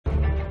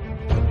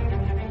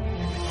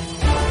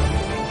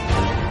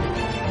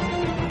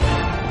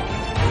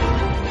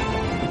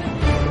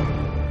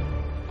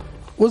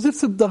وزیر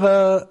صاحب دغه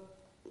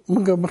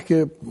موږ مخکې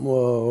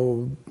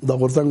د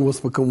غورځنګ اوس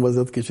په کوم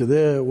وضعیت کې چې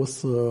دی اوس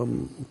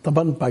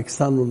طبعا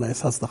پاکستان ورنه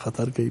احساس د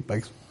خطر کوي،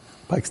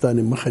 پاکستان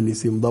یې مخه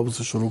نیسي، همدا اوس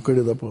شروع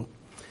کړې ده په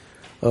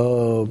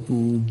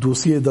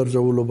دوسیې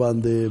درجولو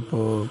باندې، په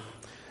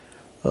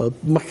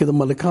مخکې د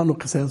ملکانو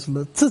قصې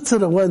څه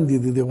روان دي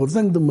د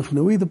غورځنګ د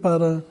مخنیوي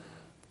دپاره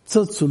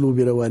څه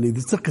لوبې روانې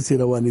دي، څه قصې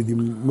روانې دي،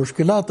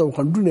 مشکلات او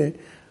خنډونه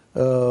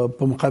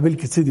په مقابل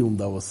کې څه دي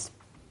همدا اوس؟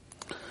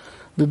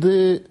 د دې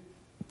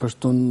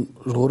پښتون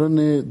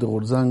ژغورنې د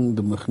غورځنګ د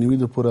مخنیوي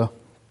دپاره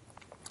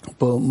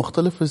په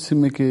مختلفو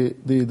سیمو کې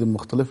د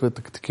مختلفو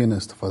تکتیکې نه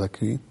استفاده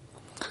کوي.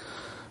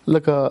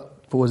 لکه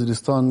په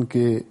وزیرستان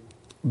کې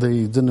د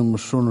ځینو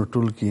مشرانو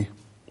ټولګي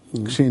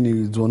کښېني،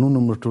 ځوانونو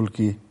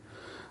ټولګي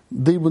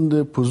دی باندې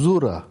په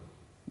زوره،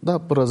 دا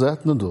په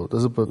رضایت نه ده،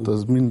 زه په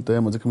تضمین ته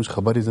یم ځکه موږ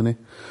خبرې ځنې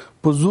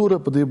په زوره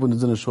په دې باندې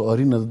ځینې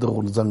شعارونه د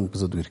غورځنګ په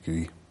ضد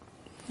ورکوي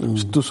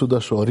چې تاسو دا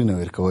شعارونه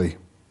ورکوئ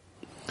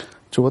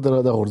چې ودره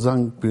د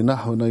غورځنګ په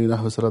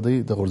نحو سره دی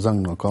د غورځنګ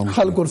ناکام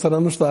خلک ورسره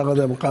نشته، هغه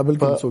د مقابل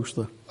کې څوک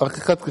شته،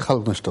 حقیقت کې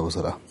خلک نشته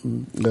ورسره.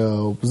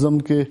 په ضمن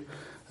کې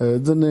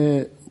ځینې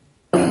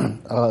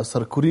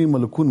سرکوري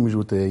ملکون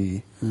موجود دی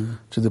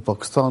چې د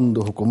پاکستان د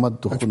حکومت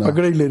د خونه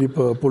پګړۍ لري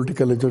په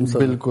پولیټیکل ایجنټ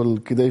سره، بالکل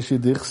کېدای شي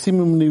د قسم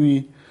منوي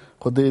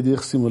خو د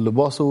قسم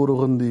لباس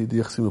ورغندي، د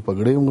قسم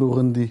پګړۍ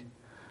ورغندي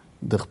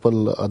د خپل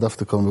هدف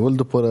ته کومول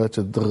د پوره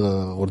چې د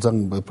غورځنګ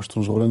پښتون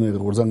ژغورنې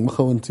غورځنګ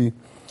مخاونتي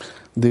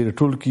د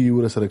ټول کې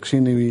ورسره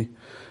کښېنوي،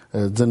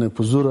 ځنه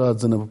په زوره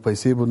ځنه په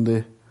پیسې باندې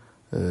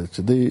چې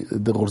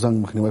د غورځنګ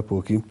مخنیوي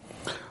وکړي.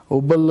 او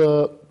بل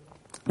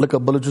لکه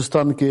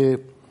بلوچستان کې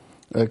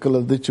کله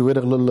د چې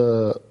ورغلل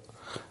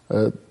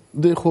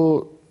د خو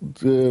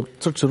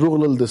څه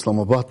روغلل د اسلام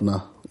آباد نه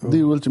دی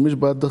ول چې موږ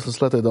باید د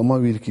سلسله ادامه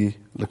ورکړي،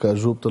 لکه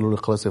جوب ته لوړ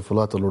خلاص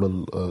فلات لوړ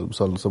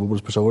مثال سبب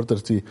پېښور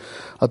ترسي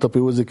اته په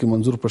وځي کې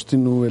منظور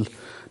پښتين ویل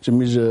چې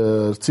موږ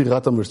څي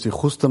غاته مرسي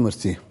خوسته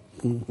مرسي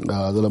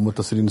د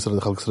متصلین سره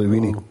د خلک سره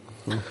ویني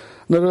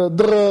نو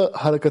د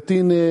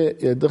حرکتین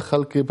د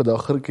خلک په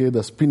اخر کې د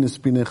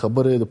سپینه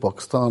خبره د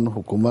پاکستان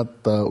حکومت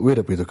ته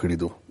ویره پیدا کړې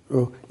دو.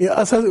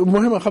 اساس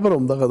مهمه خبره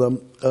هم دغه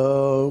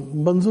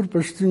منظور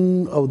پښتون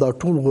او دا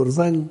ټول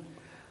غورځنګ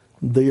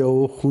د یو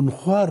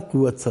خونخوار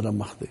قوت سره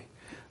مخ دی،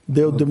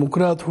 د یو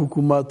دیموکرات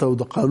حکومت او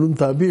د قانون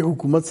تابع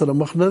حکومت سره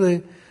مخ نه دی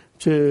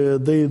چې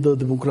د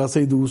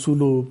دیموکراسي د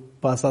اصولو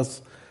په اساس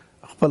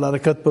خپل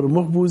حرکت پر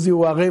مخ بوزي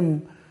او هغه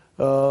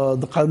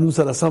د قانون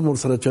سره سم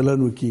سره چلن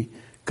وکي،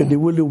 کله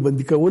ولې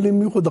وبندي کولې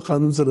می خو د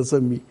قانون سره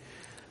سم می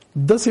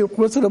د سې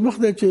قوت سره مخ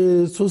دی چې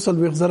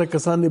 300,000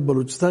 کسان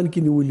بلوچستان کې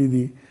نیولې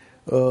دي،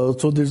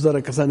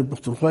 100,000 کسان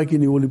پښتونخوا کې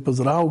نیولې، په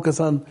زراعو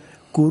کسان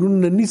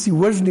کورونه نیسی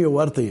وژنې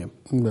ورته یم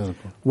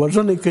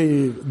وژنې کوي،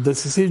 د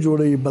سیسې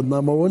جوړي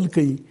بدنامول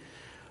کوي.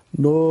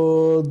 نو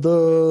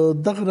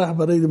دغه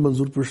رهبرۍ د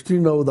منظور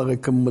پښتون او دغه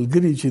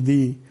کملګری چې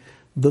دی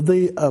د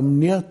دې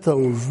امنیت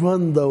او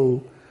ژوند او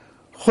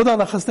خدا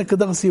نه خسته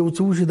کده څه یو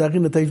څه شي دغه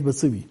نتایج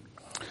بسوي،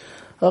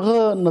 هغه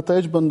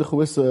نتایج باندې خو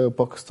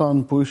پاکستان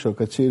پوه شو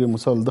کچېره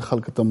مثال د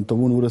خلک تم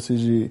تمون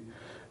ورسیږي،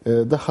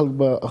 د خلک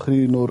به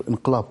اخري نور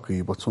انقلاب کوي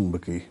بچون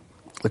بکی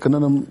لکه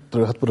نن هم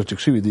تر حد پر چک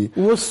شوی دي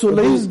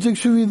وسولایز چک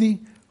شوی دي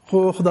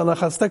خو خدای نه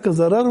خواسته که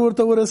ضرر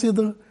ورته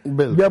ورسید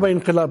بیا به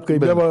انقلاب کوي،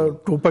 بیا به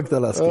ټوپک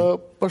تلاس کوي.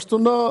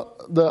 پښتون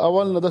د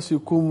اول نه د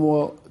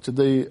حکومت چې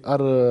د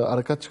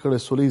حرکت کړي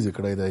سولایز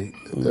کړي دی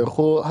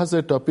خو هڅه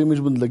ټاپي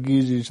مجبند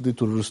لګیږي چې د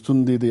تورستون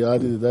دي د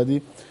یادي دادي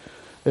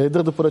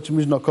دغه پر چې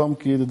مج ناکام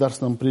کی د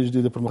درس نم پریج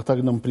دي د پرمختګ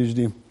نم پریج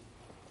دي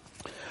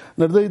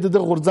نردی د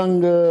غورځنګ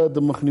د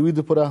مخنیوي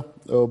لپاره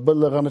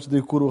بل غنه چې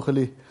د کورو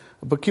خلی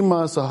په کیمه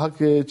ساحه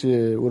کې چې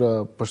ور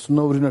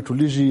پښتنو ورینه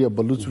ټولیږي یا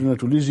بلوچ ورینه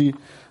ټولیږي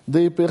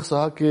د په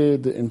ساحه کې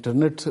د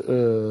انټرنیټ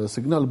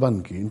سیګنال بند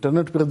کی،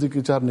 انټرنیټ پر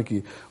ځکه چار نه کی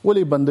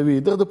ولی بندوي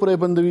دغه پرې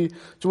بندوي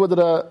چې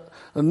ودره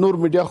نور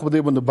میډیا خو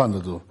دې بند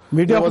دو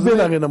میډیا خو به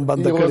هغه نم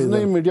بند کړی نه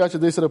میډیا چې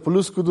د سره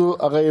پولیس کړو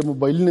هغه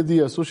موبایل نه دی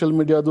یا سوشل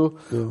میډیا دو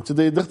چې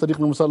دغه طریق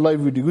نه مثال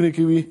لایو ویډیوګونه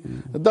کوي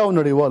دا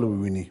نړیوالو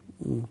ویني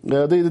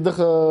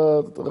دغه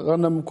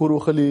غنم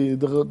کورو خلی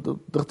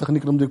دغه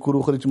تخنیک نم د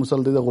کورو خلی چې مثال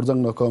د غورځنګ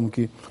ناکام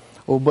کی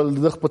او بل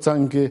دغه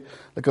پڅنګ کې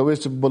لکه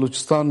وېست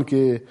بلوچستان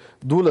کې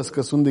 12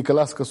 کسون دي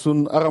کلاس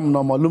کسون ارم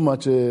نامعلومه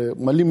چې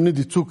معلوم نه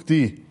دي څوک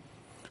دي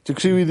چې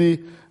شوی دي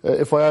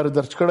اف آی آر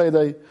درج کړی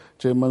دی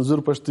چې منظور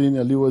پښتين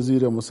علي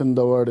وزیر محسن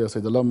داوړ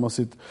سید الله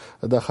مسجد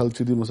داخل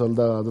چې دي مثال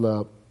دا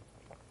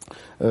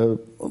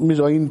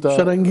میجاین ته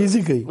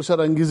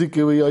شرنګیزي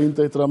کوي عین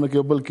ته احترام نه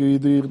کوي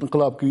بلکې د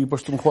انقلاب کوي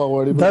پښتونخوا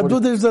غواړي دا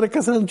 2000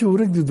 کسان چې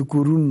ورګ دي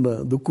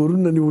د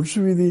کورونه نیول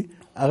شوی دي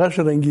هغه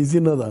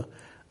شرنګیزي نه ده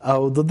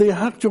او د دې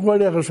حق چې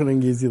غواړي هغه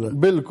شرنګیزي ده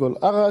بالکل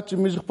هغه چې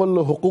موږ خپل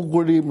حقوق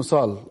غواړي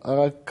مثال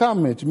هغه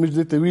کام چې موږ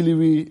د تویلي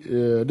وی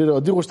ډېر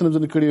عادي غوښتنه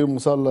ځنه کړی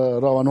مثال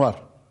راونوار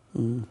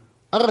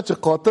هغه چې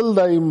قاتل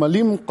دی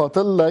ملیم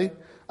قاتل دی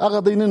هغه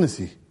دینه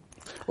نسی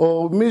او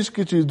موږ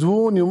کې چې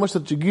ځون یو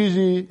مشر چې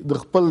گیږي د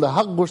خپل د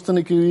حق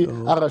غوښتنه کوي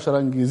هغه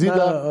شرنګیزي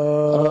ده.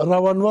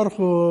 راونوار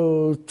خو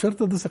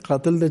چرته د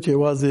قاتل دی چې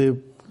واځي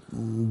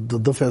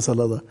د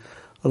فیصله ده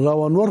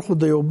راونور خو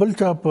د یو بل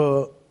چا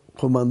په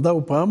قومانده او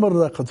په امر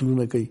دا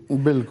قتلونه کوي.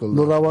 بالکل.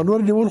 نو راونور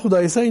نیول خو د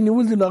ایسای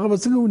نیول دي، هغه به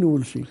څنګه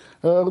ونیول شي؟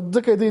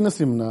 ځکه دی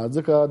نسیم نه،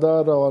 ځکه دا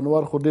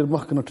راونور خو ډیر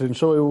مخکې نه ټرین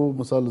شوی و.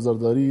 مثال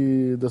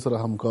زرداری د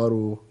سره همکار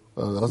و،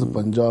 غزه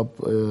پنجاب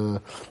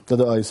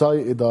د ایسای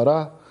اداره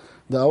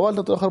د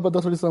اول تر اخر به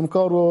د سره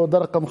همکار و.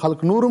 د رقم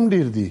خلک نورم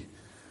ډیر دي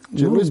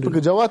چې ویس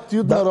په جوات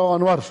تیو د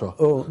راونور شو.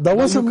 دا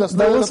وسم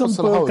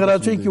په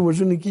کراچۍ کې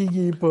وژنه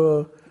کیږي، په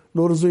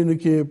نور ځایونو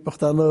کې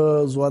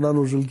پښتانه ځوانان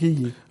وژل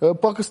کیږي.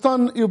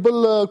 پاکستان یو بل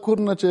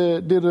کور نه چې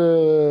ډیر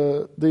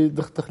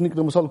د تخنیک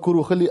د مثال کور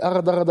وخلی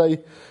هغه دغه دی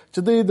چې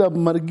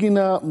د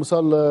مرګینه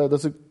مثال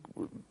د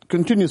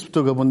کنټینیوس په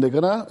توګه باندې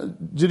کنه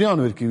جریان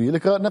ورکوي.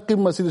 لکه نقیب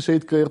مسجد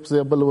شهید ک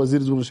بل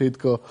وزیر زون شهید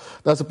ک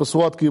داسې په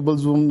سواد کې بل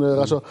زون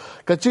راشه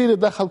کچېره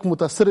د خلک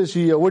متاثر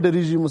شي یا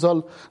وډریږي مثال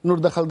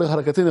نور د خلک د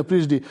حرکتونو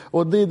پریږدي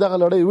او دغه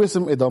لړۍ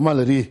وسم ادامه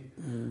لري.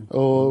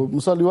 او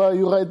مثال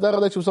یو غای دغه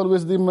د مثال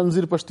وس د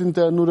منظر پښتون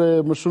ته نور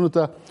مشرونو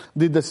ته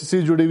د سیسي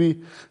جوړوي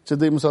چې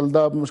د مثال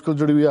دا مشکل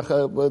جوړوي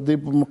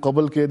د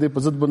مقابل کې د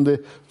پزت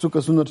باندې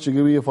څوک سونر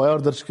چګوي اف آی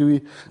آر درج کوي.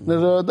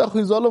 دا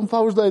خو ظالم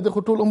فوج دی، د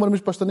ټول عمر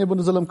مش پښتنې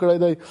باندې ظلم کړی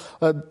دی.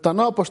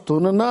 تنا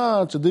پښتون نه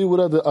چې دی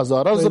ور د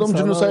هزاره زرم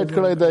جنوساید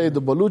کړی دی، د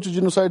بلوچ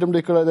جنوساید هم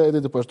کړی دی،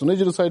 د پښتوني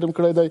جنوساید هم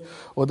کړی دی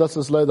او دا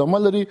سلسله د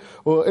عمل لري.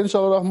 او ان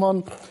شاء الله الرحمن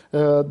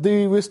دی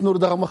وس نور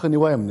دغه مخ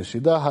نیوایم نشي،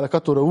 دا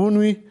حرکت روان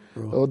وي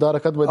او دا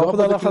حرکت به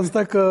دا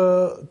خسته ک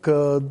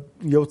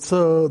یو څه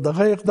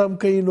دغه اقدام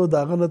کوي نو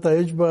دغه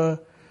نتایج به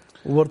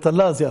ورته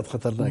لا زیات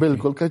خطرناک.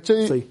 بالکل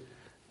کچې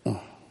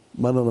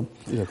مننه.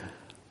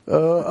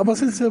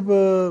 اباسل صاحب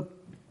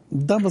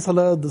دا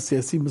مسله د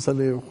سیاسي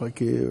مسلې خو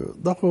کې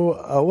دا خو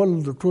اول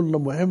د ټول نه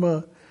مهمه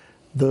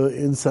د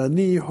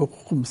انساني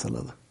حقوقو مسله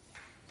ده.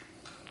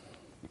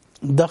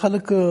 د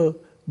خلک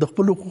د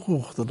خپل حقوقو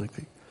غوښتنه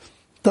کوي.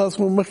 تاسو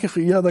مخکې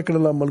یاد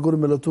کړل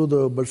ملګرو ملتونو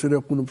د بشري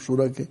حقوقو په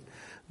شورا کې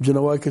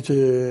جنوا کې چې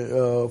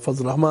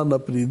فضل الرحمن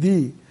اپریدي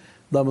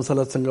دا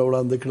مسله څنګه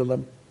وړاندې کړل.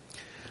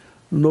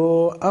 نو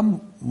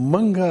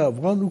منګه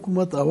افغان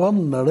حکومت عوام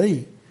نړۍ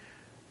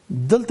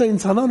دلته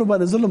انسانانو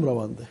باندې ظلم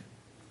روان دی.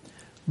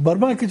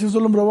 برما کې چې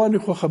ظلم روان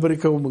خو خبرې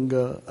کوو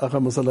منګه هغه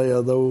مسله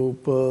یادو.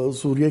 په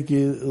سوریه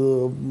کې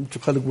چې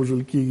خلک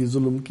وژل کیږي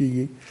ظلم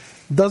کیږي،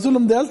 دا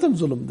ظلم دی، هلته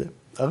ظلم دی،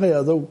 هغه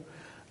یادو.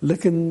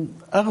 لیکن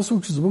هغه څوک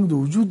چې زموږ د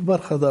وجود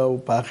برخه ده او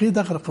په هغې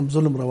دغه رقم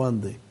ظلم روان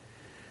دی،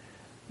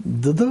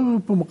 د دغه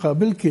په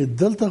مقابل کې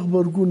دلته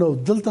غبرګون او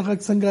دلته غږ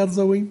څنګه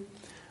ارزوي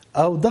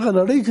او دغه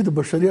نړۍ چې د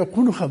بشري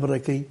حقوقو خبره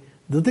کوي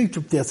د دې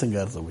چوپتیا څنګه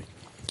ارزوي؟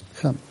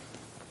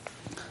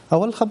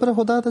 اول خبره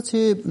خو دا ده چې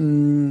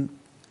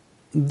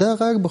دا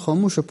غږ به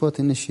خاموشه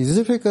پاتې نشي.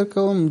 زه فکر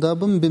کوم دا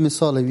به بې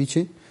مثاله وي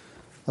چې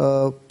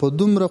په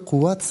دومره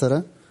قوت سره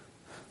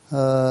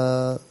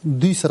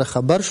دوی سره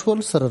خبر شول،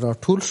 سره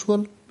راټول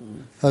شول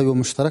او یو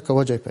مشترکه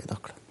وجه پیدا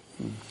کړه.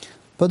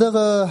 په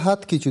دغه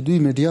حد کې چې دوی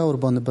میډیا ور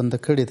باندې بنده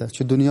کړې ده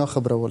چې دنیا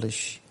خبرول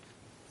شي،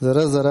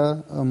 زره زره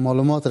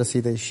معلومات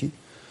رسیدای شي،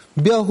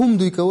 بیا هم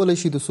دوی کولای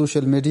شي د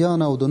سوشل میډیا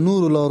نه او د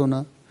نورو لارو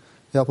نه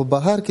یا په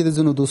بهر کې د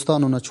ځینو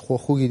دوستانو نه چې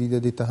خواخوږي دي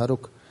د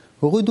تحرک،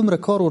 هغوی دومره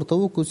کار ورته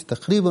وکړو چې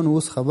تقریبا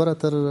اوس خبره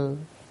تر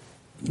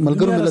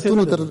ملګرو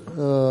ملتونو تر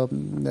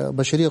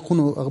بشري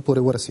حقوقو هغه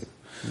پورې ورسېده.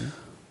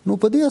 نو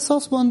په دې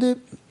اساس باندې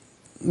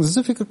زه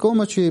فکر کوم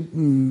چې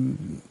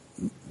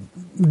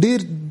ډیر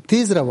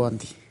تیز روان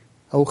دي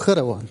او ښه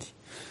روان دي.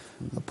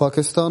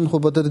 پاکستان خو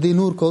به در دې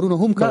نور کارونه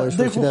هم کولی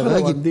شو چې د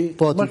غږ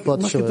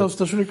پاتې شوی. تاسو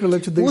تشریح کړل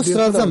چې اوس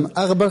راځم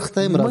هغه برخې ته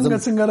هم راځم.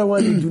 موږ څنګه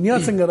روان دي، دنیا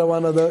څنګه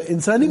روانه ده،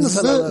 انساني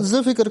مسله ده. زه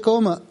فکر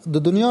کوم د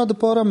دنیا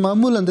دپاره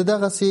معمولا د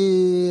دغسې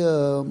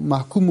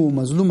محکومو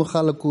مظلومو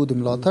خلکو د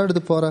ملاتړ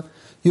دپاره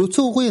یو څه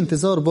هغوی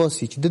انتظار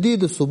باسي چې د دې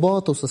د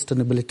ثبات او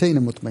سسټینبلیټۍ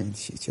نه مطمئن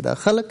شي چې دا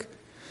خلک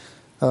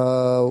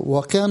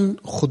واقعا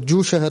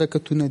خودجوشه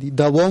حرکتونه دي،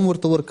 دوام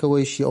ورته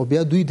ورکوی شي او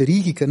بیا دوی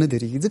دریږي که نه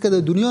دریږي. ځکه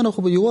د دنیا نه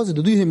خو به یوازې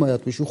د دوی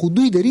حمایت وشي، خو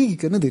دوی دریږي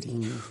که نه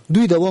دریږي،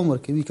 دوی دوام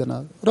ورکوي که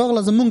نه.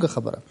 راغله زمونږ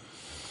خبره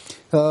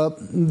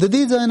د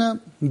دې ځای نه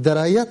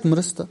د رعیت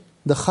مرسته،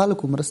 د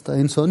خلکو مرسته،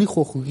 انساني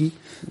خواخوږي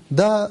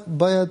دا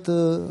باید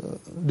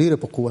ډیره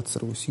په قوت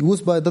سره وشي.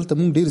 اوس باید دلته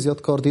مونږ ډیر زیات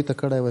کار دې ته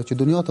کړی وای چې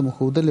دنیا ته مو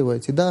ښودلی وای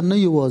چې دا نه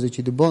یوازې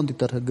چې د باندې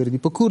طرحه ګرځي،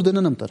 په کور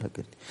دننه هم طرحه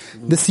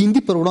ګرځي، د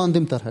سیندي پر وړاندې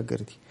هم طرحه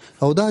ګرځي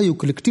او دا یو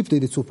کلکټیو دی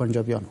د څو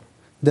پنجابیانو،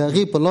 د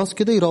هغې په لاس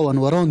کې دی،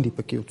 راونوران دي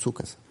پکې یو څو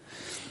کسه.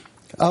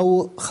 او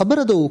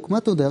خبره د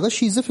حکومت او دغه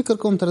شي زه فکر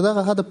کوم تر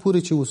دغه حده پورې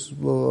چې اوس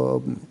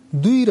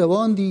دوی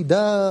روان دي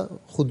دا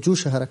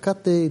خودجوشه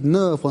حرکت دی.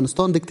 نه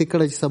افغانستان دکتې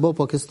کړی چې سبا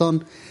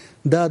پاکستان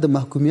دا د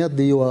محکومیت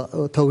د یو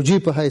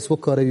توجیه په حیث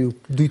وکاروي،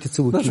 دوی ته څه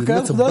وکړي،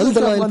 نه څه بل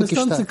دلایل پکې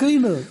شته.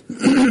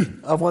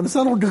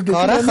 افغانستان خو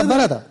ښکاره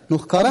خبره ده، نو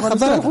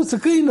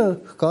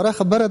ښکاره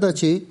خبره ده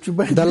چې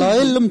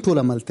دلایل هم ټول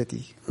هملته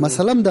دي،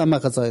 مسله هم د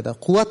همغه ځای ده،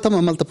 قوت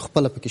هم هملته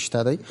پخپله پکې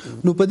شته دی.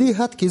 نو په دې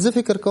حد کې زه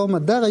فکر کوم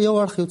دغه یو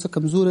اړخ یو څه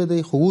کمزوری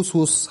دی، خو اوس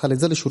هلې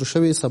ځلې شروع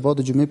شوې. سبا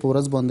د جمعې په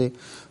ورځ باندې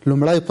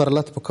لومړی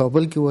پرلت په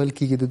کابل کې ویل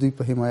کېږي د دوی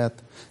په حمایت.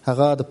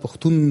 هغه د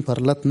پښتون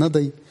پرلت نه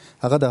دی،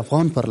 هغه د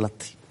افغان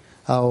پرلت دی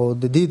او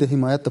د دې د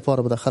حمایت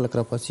لپاره به د خلک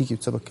راپاڅېږي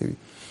څه به کوي.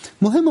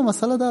 مهمه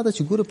مسله دا ده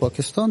چې ګوره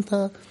پاکستان ته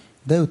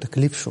دا یو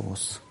تکلیف شو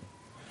اوس،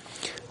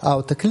 او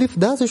تکلیف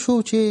داسې شو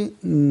چې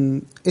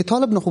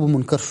طالب نه خو به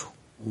منکر شو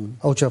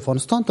او چې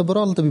افغانستان ته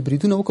براله ته به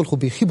بریدونه وکړل خو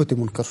بیخي به ترې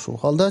منکر شو،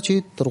 حال دا چې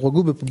تر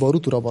غوږو به په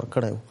باروتو رابار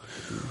کړی و.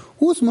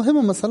 اوس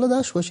مهمه مسله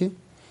دا شوه چې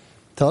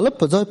طالب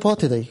په ځای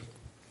پاتې دی.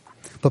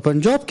 په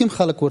پنجاب کې هم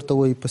خلک ورته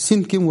وایي، په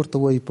سیند کې هم ورته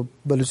وایي، په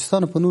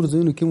بلوچستان په نور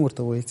ځایونو کې هم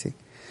ورته وایي چې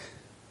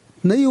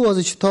نه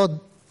یوازې چې تا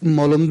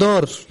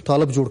معلومدار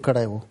طالب جوړ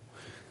کړی و،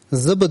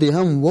 زه به دې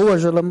هم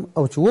ووژلم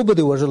او چې به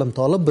دې وژلم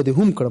طالب به دې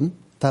هم کړم،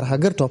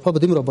 ترهګر ټاپه به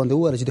دې هم راباندې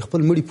ووهله چې د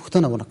خپل مړي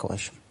پوښتنه ونه کوی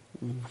شم.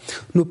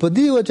 نو په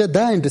دې وجه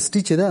دا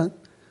انډسټري چې ده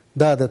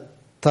دا د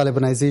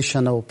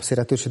طالبانایزیشن او په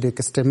سیراتور چې د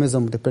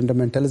ایکسټریمزم د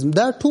فنډامنټالیزم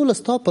دا ټوله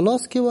ستا په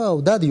لاس کې وه او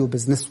دا د یو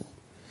بزنس و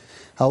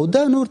او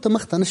دا نور ته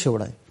مخ ته نه شي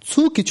وړی.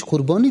 څوک چې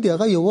قرباني دی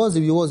هغه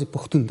یوازې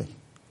پښتون دی،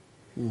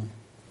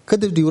 که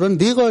د ډیورنډ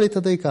دې غاړې ته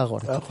دی که هغه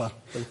غاړې ته.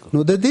 نو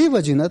د دې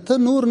وجې نه ته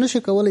نور نه شي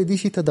کولی دې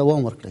شي ته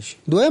دوام ورکړی شي.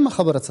 دویمه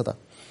خبره څه ده؟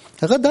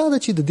 هغه دا ده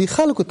چې د دې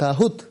خلکو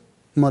تعهد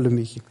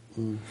معلومیږي.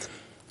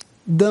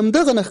 د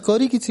همدغه نه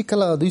ښکارېږي چې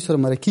کله دوی سره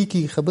مرکې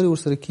کېږي، خبرې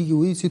ورسره کېږي،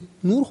 وایي چې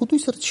نور خو دوی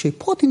سره شی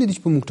پاتې نه دي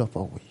چې په موږ ټاپه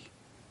ووایي،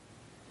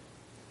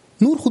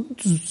 نور خو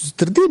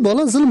تر دې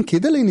بالا ظلم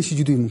کېدلی نه شي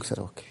چې دوی موږ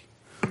سره وکوي.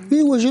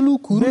 وی وژلو،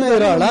 کورونه یې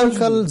راړنګ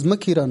کړل،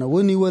 ځمکې یې رانه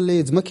ونیولې،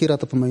 ځمکې یې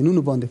راته په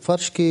ماینونو باندې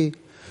فرش کې،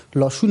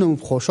 لاشونه مو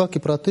په خاشاک کې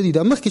پراته دي.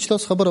 دا مخکې چې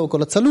تاسو خبره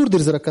وکړله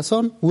 34,000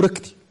 کسان ورک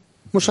دي،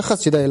 مشخص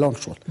چې دا اعلان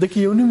شول. دکې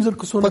 1.5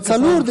 کسان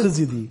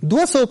ښځې دي،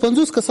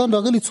 250 کسان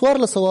راغلي،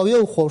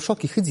 1400 خاشاک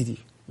کې ښځې دي.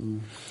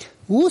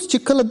 اوس چې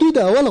کله دوی د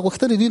اوله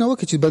غوښتنې دوی نه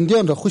وکړي چې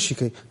بندیان را خوشي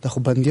کوي، دا خو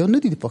بندیان نه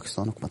دي د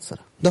پاکستان حکومت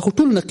سره، دا خو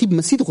ټول نقیب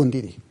مسید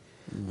غوندې دي،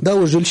 دا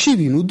وژل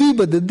شوي. نو دوی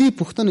به د دې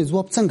پوښتنې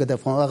ځواب څنګه د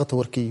هغه ته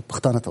ورکوي،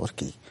 پښتانه ته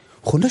ورکوي؟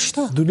 خو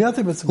نشته، دنیا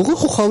ته به هغه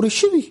خو خاورې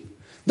شوي،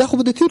 دا خو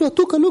به د تېرو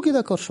 8 کالو کې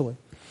دا کار شوی.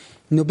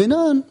 نو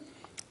بناً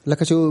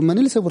لکه چې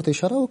منیل صاحب ورته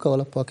اشاره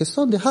وکوله،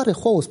 پاکستان د هرې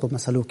خوا اوس په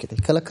مسلو کې دی.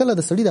 کله کله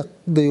د سړي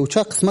د یو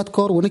چا قسمت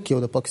کار ونه کړي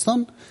او د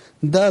پاکستان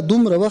دا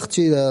دومره وخت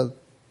چې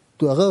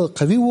هغه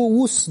قوي و،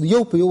 اوس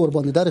یو په یو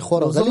ورباندې دارې خوا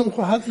راغلي،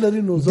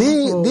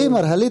 دې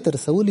مرحلې ته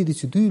رسولي دي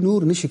چې دوی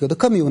نور نشي کولی، د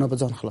کم یو نه به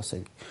ځان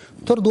خلاصوي.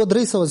 تر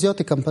 200-300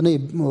 زیاتې کمپنۍ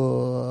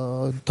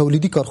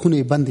تولیدي کارخونې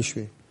یې بندې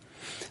شوې،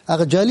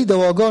 هغه جعلي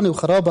دواګانې او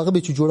خراب هغه به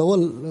چې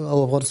جوړول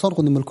او افغانستان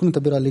غوندې ملکونو ته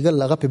به رالیږل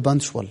هغه پې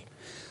بند شول.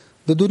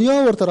 د دنیا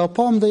ورته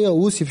راپام دی او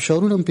اوس یې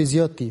فشارونه هم پې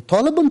زیات دي.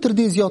 طالب هم تر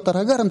دې زیات،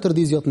 ترهګر هم تر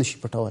دې زیات نشي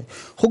پټوی.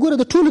 خو ګوره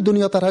د ټولو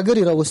دنیا ترهګر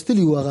یې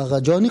راوستلي وو، هغه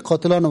جاني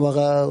قاتلان او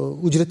هغه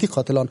اجرتي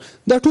قاتلان،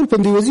 دا ټول په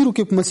دې وزیرو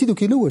کې په مسیدو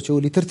کې نه وو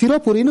اچولي، تر تیرا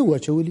پورې نه وو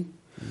اچولي،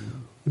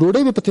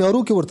 ډوډۍ به په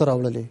تیارو کې ورته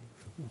راوړلې،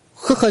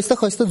 ښه ښایسته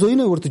ښایسته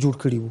ځایونه یې ورته جوړ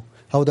کړي وو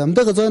او د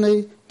همدغه ځای نه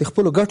یې د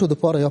خپلو ګټو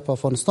دپاره یا په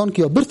افغانستان کې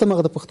یا بیرته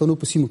مغه د پښتنو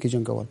په سیمو کې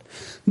جنګول.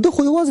 ده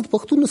خو یوازې د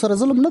پښتونو سره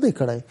ظلم نه دی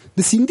کړی،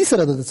 د سیندي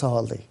سره د څه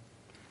حال دی؟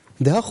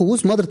 دا خو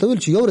اوس ما درته ویل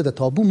چې یو د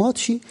تابو مات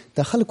شي،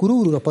 د خلک ورو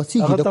ورو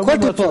راپاڅېږي.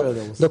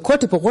 د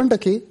کوټې په غونډه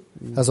کې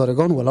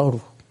هزارګان ولاړ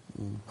وو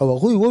او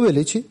هغوی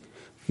وویلې چې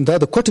دا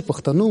د کوټې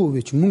پښتنو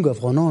وویل چې موږ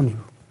افغانان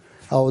یو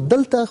او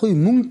دلته خو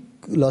موږ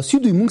لاسي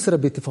دوی موږ سره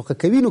بې اتفاقه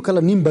کوي. نو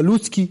کله نیم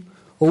بلوچ کې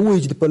او وایي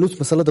چې د بلوچ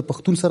مسله د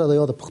پښتون سره ده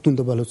یا د پښتون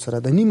د بلوچ سره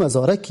ده، نیم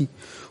هزاره کې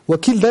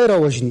وکیل دی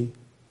راوژني،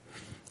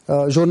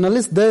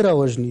 ژورنالیست دی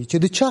راوژني، چې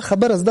د چا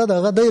خبره زده ده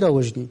هغه دی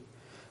راوژني،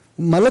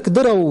 ملک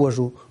ده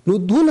راووژو. نو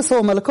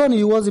 1200 ملکان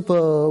یوازې په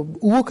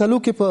 7 کالو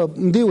کې په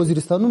دې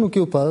وزیرستانونو کې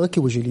په هغه کې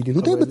وژلي دي.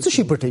 نو دی به څه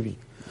شي پټوي؟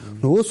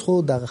 نو اوس خو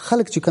دغه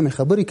خلک چې کمې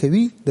خبرې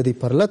کوي د دې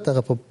پرلت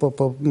هغه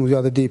یا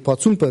د دې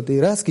پاڅون په دې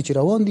راز کې چې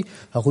روان دي،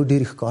 هغوی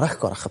ډېرې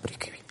ښکاره خبرې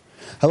کوي.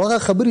 هغه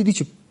خبرې دي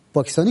چې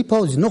پاکستاني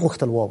پوځ نه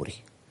غوښتل واوري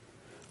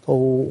او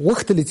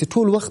غوښتلې چې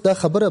ټول وخت دا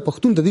خبره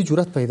پښتون د دې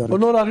جرأت پیدا نه.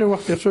 نور هغه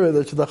وخت شوی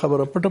دی چې دا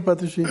خبره پټه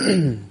پاتې شي،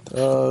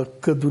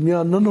 که دنیا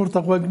نن ورته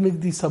غوږ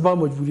نږدي، سبا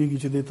مجبورېږي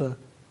چې دې ته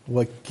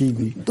غوږ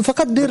کېږدي.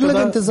 فقط ډېر لږ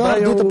انتظار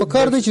دې ته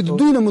پکار دی چې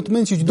دوی نه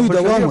مطمئن شي چې دوی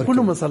دوام ورکړي.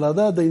 حقونو مسله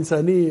ده، د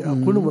انساني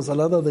حقونو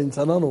مسله ده، د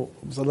انسانانو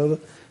مسله ده،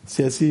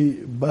 سیاسي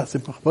بحث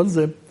په خپل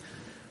ځای.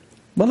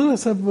 مننه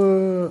صاحب،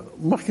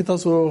 مخکې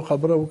تاسو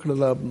خبره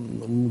وکړله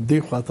دې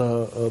خواته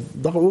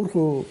دغه اور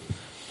خو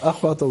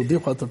اخواته او دې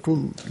خواته ټول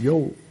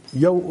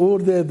یو اور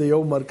دی د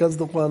یو مرکز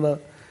د خوا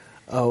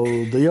او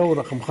د یو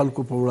رقم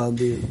خلکو په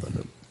وړاندې.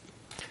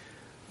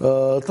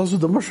 تاسو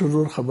د مشر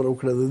ورور خبره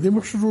وکړه، د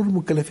مشر ورور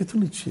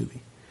مکلفیتونه څه دي؟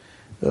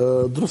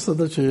 درسته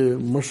ده چې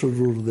مشر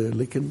ورور دی،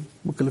 لیکن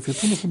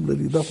مکلفیتونه هم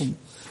لري. دا هم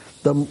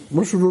د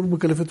مشر ورور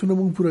مکلفیتونه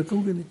موږ پوره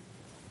کوو که نه؟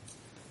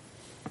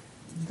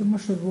 د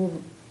مشر ورور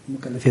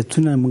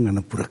مکلفیتونه موږ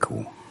نه پوره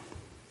کوو،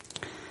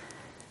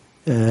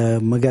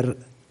 مګر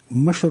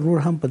مشر ورور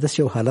هم په داسې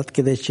یو حالت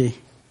کې دی چې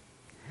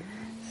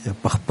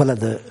په خپله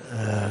د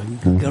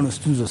ګڼو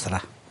ستونزو سره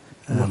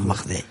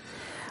مخ دی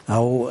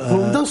او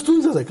دا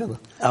ستونزه ده که نه؟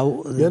 او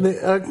یعنې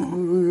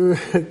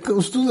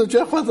ستونزه چې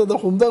خواته ده،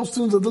 خو همدغه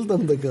ستونزه دلته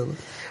هم ده که نه؟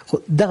 خو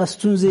دغه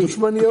ستونزې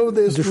دشمن یو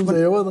دی، ستونزه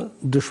یوه ده.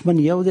 دشمن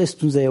یو دی،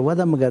 ستونزه یوه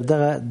ده، مګر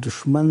دغه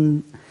دشمن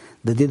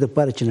د دې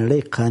دپاره چې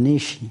نړۍ قانع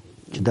شي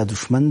چې دا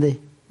دشمن دی،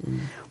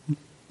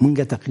 مونږ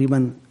تقریبا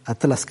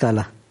 18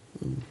 کاله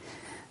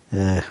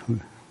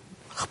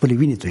خپل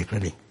وینې توی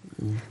کړلې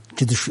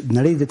چې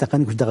نړۍ د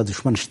تقنیک دغه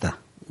دشمن شته.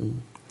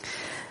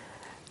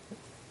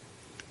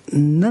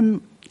 نن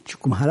چې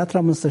کوم حالت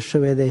رامنځته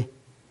شوی دی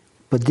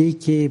په دې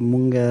کې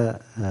مونږ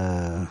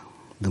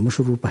د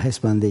مشر ورور په حیث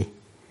باندې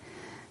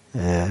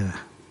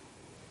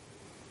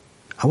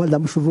اول د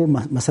مشر ورور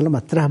مسله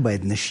مطرح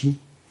باید نشي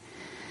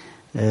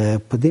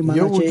په دې معنی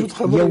چې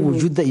یو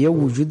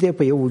وجود دی،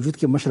 په یو وجود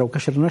کې مشر او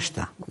کشر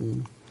نشته.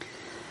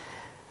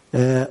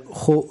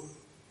 خو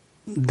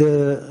د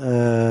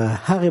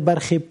هغه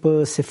برخې په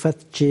صفت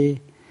چې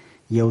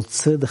یو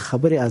څه د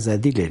خبرې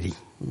ازادي لري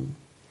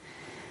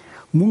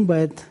مونږ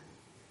باید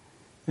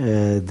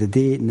د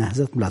دې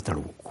نهضت ملاتړ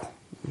وکړو.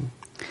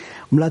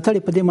 ملاتړ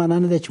په دې معنی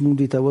نه ده چې مونږ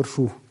دوی ته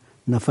ورشو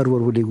نفر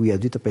ورولېږو یا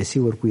دوی ته پیسې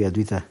ورکړو یا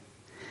دوی ته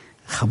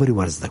خبرې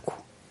ورزده کړو.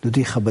 د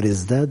دوی خبرې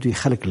زده دوی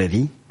خلک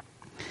لري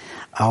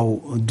او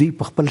دوی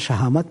په خپل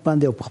شهامت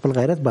باندې او په خپل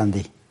غیرت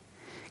باندې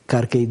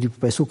کار کوي، دوی په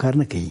پیسو کار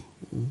نه کوي.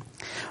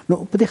 نو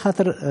په دې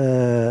خاطر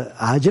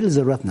عاجل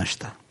ضرورت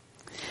نشته.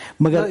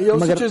 مګر یو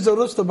څه چې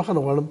ضرورت ته بخنه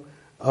غواړم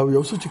او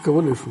یو څه چې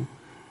کولای شو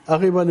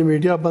هغه باندې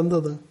میډیا بنده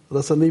ده،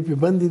 رسنۍ په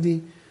بند دي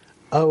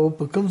او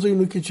په کوم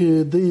ځایونو کې چې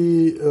د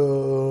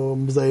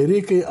مظاهره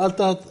کوي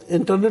البته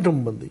انټرنیټ هم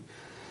بند دي.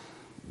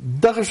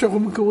 دغه شی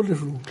هم کولای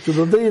شو چې د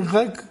دې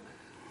غږ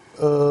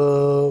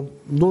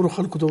نور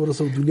خلکو ته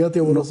ورسو، دنیا ته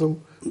ورسو،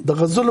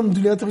 دغه ظلم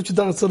دنیا ته چې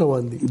دغه څه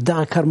روان دي.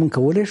 دغه کار مونږ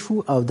کولای شو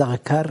او دغه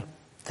کار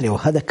تر یو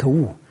حده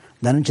کوو.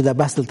 دا نن چې دا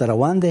بحث دلته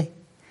روان دی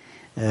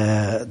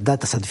دا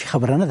تصادفي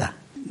خبره نه ده.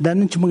 دا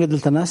نن چې موږ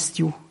دلته ناست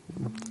یو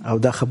او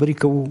دا خبرې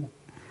کوو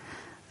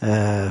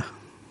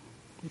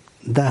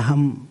دا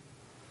هم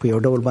په یو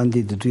ډول باندې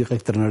د دوی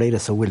غږ تر نړۍ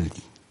رسول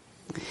دي.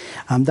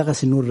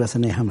 همدغسې نور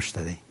رسنۍ هم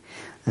شته دی.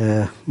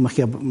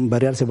 مخکې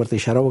بریال صاحب ورته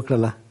اشاره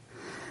وکړله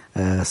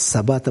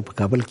سبا ته په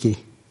کابل کې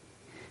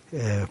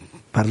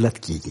پرلت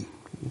کېږي.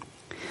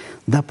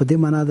 دا په دې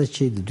معنا ده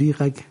چې د دوی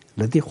غږ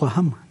له دې خوا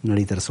هم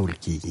نړۍ ته رسول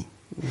کېږي.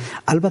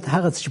 البته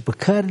هغه چې په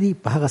کار دي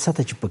په هغه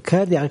سطح چې په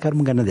کار دي هغه کار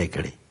موږ نه دی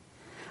کړی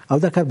او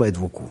دا کار باید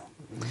وکړو.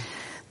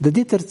 د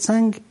دې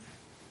ترڅنګ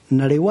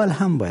نړیوال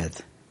هم باید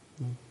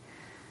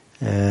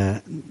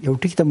یو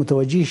ټکي ته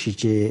متوجه شي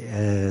چې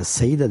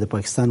صحیح ده د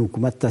پاکستان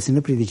حکومت تاسې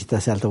نه پرېږدي چې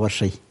تاسې هلته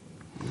ورشئ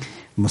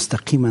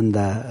مستقیما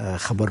دا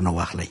خبر نه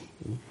واخلئ،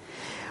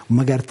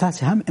 مګر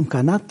تاسې هم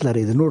امکانات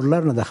لرئ د نور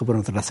لار نه دا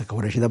خبرونه ترلاسه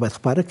کولی شي. دا باید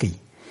خپاره کړئ.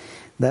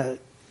 دا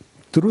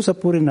تر اوسه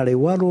پورې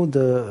نړیوالو د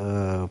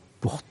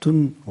پښتون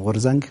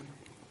غورځنګ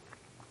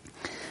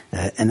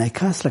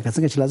انعکاس لکه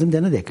څنګه چې لازم دی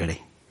نه دی کړی.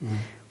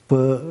 په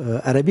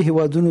عربي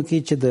هیوادونو کې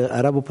چې د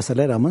عربو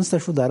پسرلی رامنځته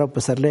شو، د عربو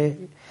پسرلی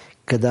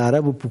که د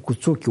عربو په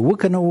کوڅو کې و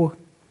که نه و،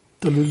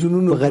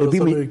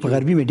 په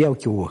غربي میډیاو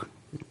کې و،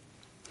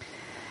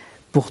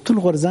 پښتون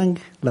غورځنګ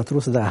لا تر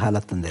اوسه دغه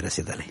حالت ته نه دی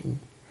رسېدلی.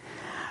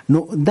 نو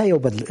دا یو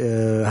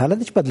حالت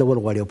دی چې بدلول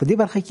غواړي او په دې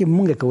برخه کې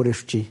مونږ کولی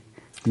شو چې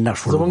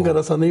زمونږ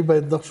رسنۍ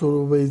باید دغه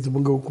شروع وي.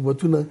 زمونږ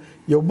حکومتونه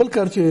یو بل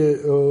کار چې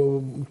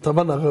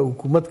طبعا هغه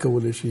حکومت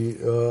کولی شي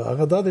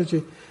هغه دا دی چې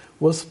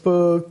اوس په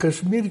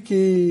کشمیر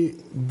کې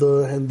د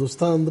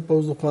هندوستان د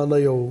پوځ خوا نه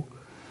یو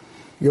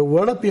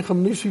وړه پیښه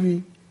نه شوي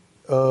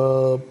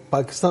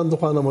پاکستان د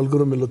خوا نه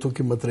ملګرو ملتو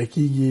کې مطرح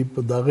کېږي.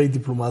 په د هغې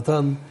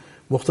ډیپلوماتان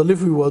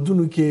مختلفو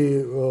هیوادونو کې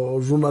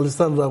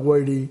ژورنالستان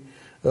راغواړي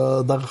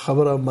دغه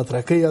خبره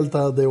مطرح کوي. هلته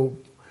د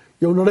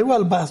یو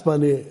نړیوال بحث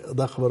باندې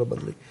دا خبره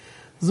بدلوي.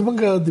 زمونږ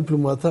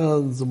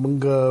ډیپلوماتان،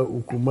 زمونږ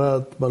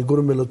حکومت،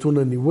 ملګرو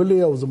ملتونه نیولې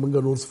او زمونږ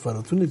نور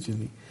سفارتونه چې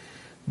دي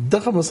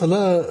دغه مسله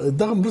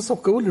دغه مرسته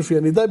کولی شو.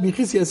 یعنی دا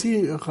بیخي سیاسي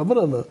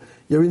خبره نه،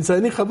 یو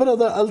انساني خبره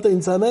ده. هلته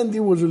انسانان دي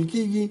وژل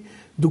کېږي،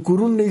 د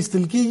کورونو نه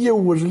ایستل کېږي او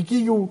وژل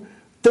کېږي او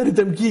ترې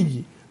تم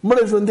کېږي،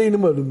 مړه ژوندی نه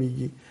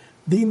معلومیږي.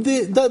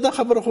 دا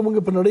خبره خو موږ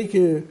په نړۍ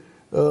کې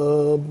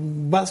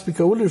بحث پې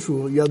کولی شو،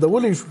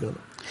 یادولی شو.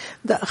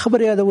 دا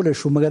خبره یادولی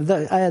شو، مګر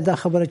آیا دا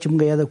خبره چې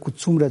موږ یاده کړو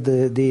څومره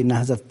د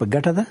نهضت په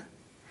ګټه ده؟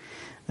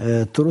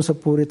 تر اوسه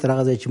پورې تر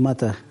هغه ځای چې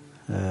ماته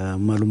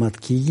معلومات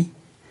کېږي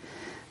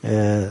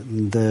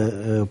د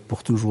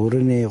پښتون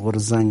ژغورنې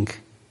غورځنګ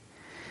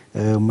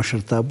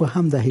مشرتابه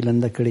هم دا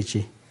هیلنده کړې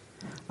چې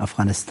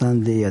افغانستان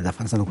دی یا د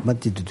افغانستان حکومت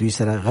دی د دوی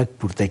سره غږ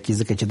پورته کړي،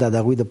 ځکه چې دا د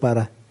هغوی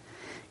دپاره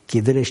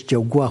کېدلی شي چې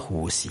یو ګواښ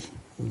واوسي.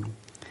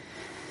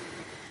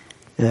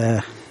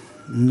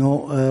 نو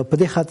په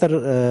دې خاطر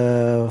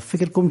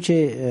فکر کوم چې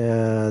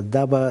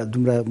دا به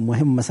دومره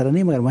مهم مسله نه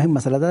وي، مګر مهم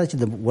مسله دا ده چې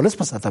د ولس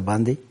په سطح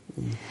باندې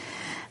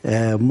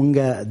مونږ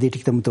دې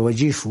ټکي ته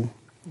متوجه شو.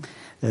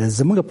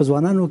 زموږ په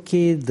ځوانانو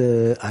کې د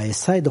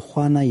ISI د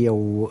خوا نه یو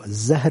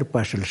زهر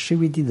پاشل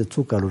شوي دي د څو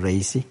کالو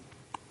راهیسې.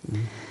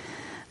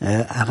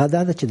 هغه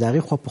دا ده چې د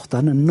هغې خوا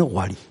پښتانه نه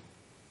غواړي،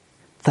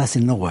 تاسې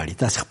نه غواړي،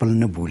 تاسې خپل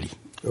نه بولي.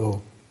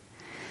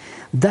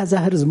 دا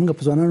زهر زموږ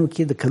په ځوانانو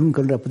کې د کلونو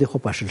کلونه په دې خوا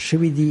پاشل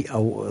شوي دي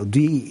او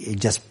دوی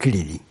جذب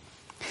کړي دي.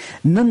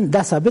 نن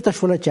دا ثابته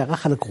شوله چې هغه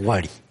خلک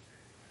غواړي.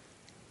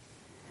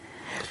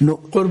 نو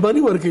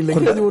قرباني ورکوي،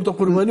 لګیا دي ورته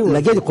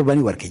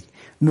قرباني ورکوي.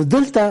 نو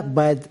دلته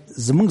باید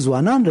زموږ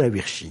ځوانان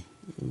راویښ شي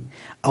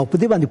او په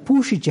دې باندې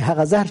پوه شي چې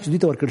هغه زهر چې دوی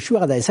ته ورکړل شوی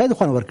هغه د عیسی د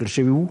خوا نه ورکړل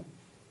شوی وو،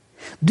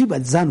 دوی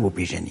باید ځان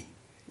وپېژني.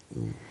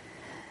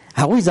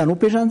 هغوی ځان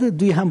وپېژانده،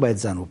 دوی هم باید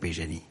ځان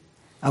وپېژني.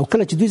 او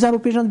کله چې دوی ځان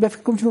وپېژني بیا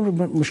فکر کوم چې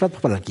مشکلات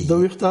پخپله کېږي. د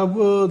ویښتاب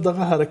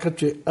دغه حرکت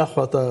چې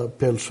اخواته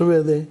پیل شوی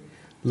دی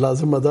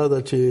لازمه دا ده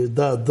چې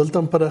دا دلته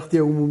هم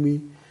پراختیا ومومي،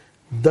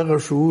 دغه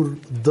شعور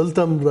دلته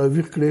هم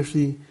راویښ کړی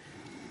شي.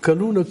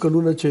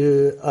 کلونه چې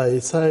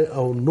عیسی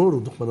او نور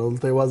دښمنان،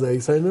 دلته یوازې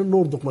عیسی نه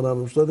نور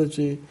دښمنان شته ده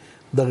چې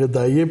دغه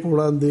داعیې په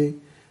وړاندې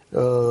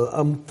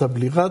هم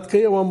تبلیغات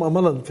کوي او هم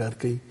عملاً کار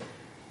کوي.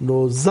 نو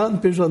ځان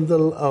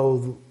پېژندل او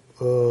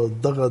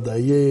دغه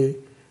داعیې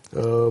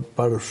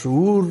پر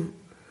شعور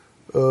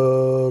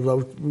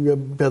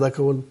پیدا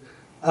کول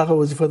هغه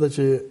وظیفه ده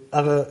چې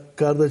هغه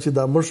کار ده چې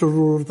دا مشر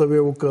ورته وي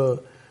او که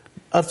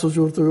هر څه چې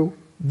ورته وي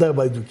دا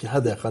باید وکړي.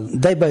 حد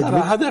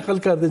اقل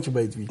کار دی چې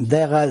باید وي.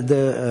 دغه د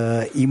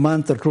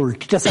ایمان تر ټولو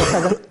ټیټه سطحه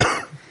ده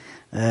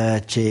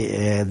چې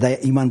دا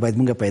ایمان باید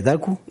موږ پیدا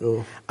کړو.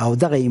 او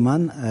دغه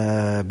ایمان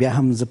بیا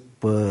هم زه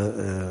په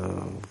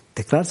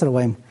تکرار سره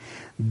وایم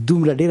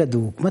دومره ډیره د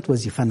حکومت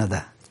وظیفه نه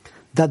ده،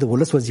 دا د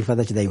ولس وظیفه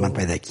ده چې د ایمان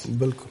پیدا کړي.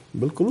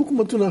 بالکل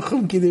حکومتونه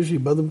خم کېدای شي،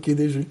 بد هم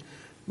کېدای شي،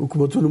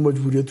 حکومتونو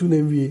مجبوریتونه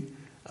وي،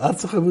 هر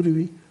څه خبرې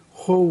وي،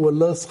 خو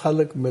ولس،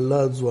 خلک،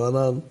 ملت،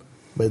 ځوانان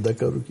باید دا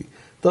کار وکړي.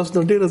 تاسو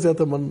ته ډیره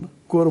زیاته مننه.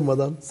 کور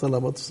مدان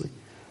سلامت اوسئ.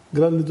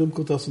 ګران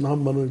لیدونکو تاسو نه هم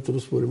مننه تر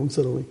اوسه پورې موږ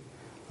سره وئ.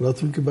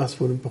 راتلونکي بحث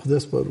پورې په خدای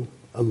سپارو.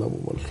 الله مو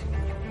مل.